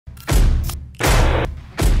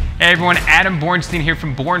Hey everyone, Adam Bornstein here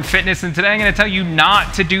from Born Fitness, and today I'm going to tell you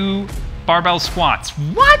not to do barbell squats.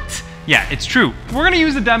 What? Yeah, it's true. We're going to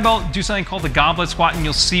use the dumbbell, do something called the Goblet Squat, and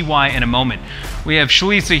you'll see why in a moment. We have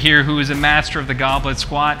Shalisa here, who is a master of the Goblet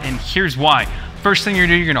Squat, and here's why. First thing you're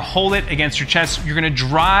going to do, you're going to hold it against your chest. You're going to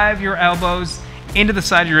drive your elbows into the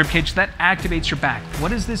side of your ribcage. That activates your back.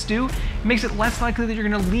 What does this do? It makes it less likely that you're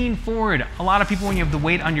going to lean forward. A lot of people, when you have the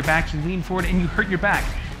weight on your back, you lean forward and you hurt your back.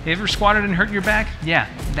 Have you ever squatted and hurt your back? Yeah,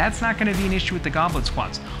 that's not going to be an issue with the goblet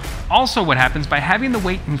squats. Also, what happens by having the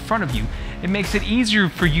weight in front of you, it makes it easier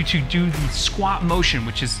for you to do the squat motion,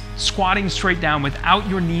 which is squatting straight down without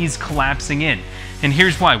your knees collapsing in. And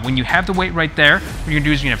here's why. When you have the weight right there, what you're going to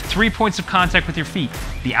do is you're going to have 3 points of contact with your feet.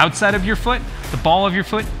 The outside of your foot, the ball of your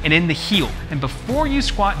foot, and in the heel. And before you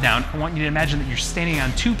squat down, I want you to imagine that you're standing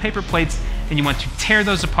on 2 paper plates and you want to tear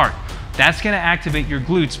those apart. That's going to activate your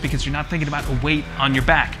glutes because you're not thinking about a weight on your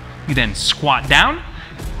back. You then squat down,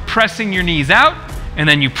 pressing your knees out, and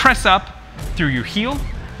then you press up through your heel,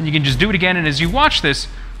 and you can just do it again. And as you watch this,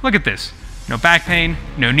 look at this. No back pain,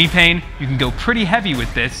 no knee pain. You can go pretty heavy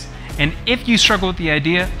with this. And if you struggle with the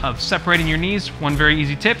idea of separating your knees, one very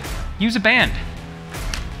easy tip, use a band.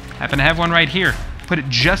 Happen to have one right here. Put it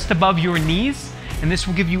just above your knees, and this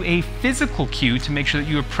will give you a physical cue to make sure that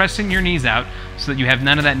you are pressing your knees out so that you have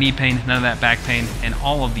none of that knee pain, none of that back pain, and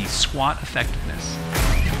all of the squat effectiveness.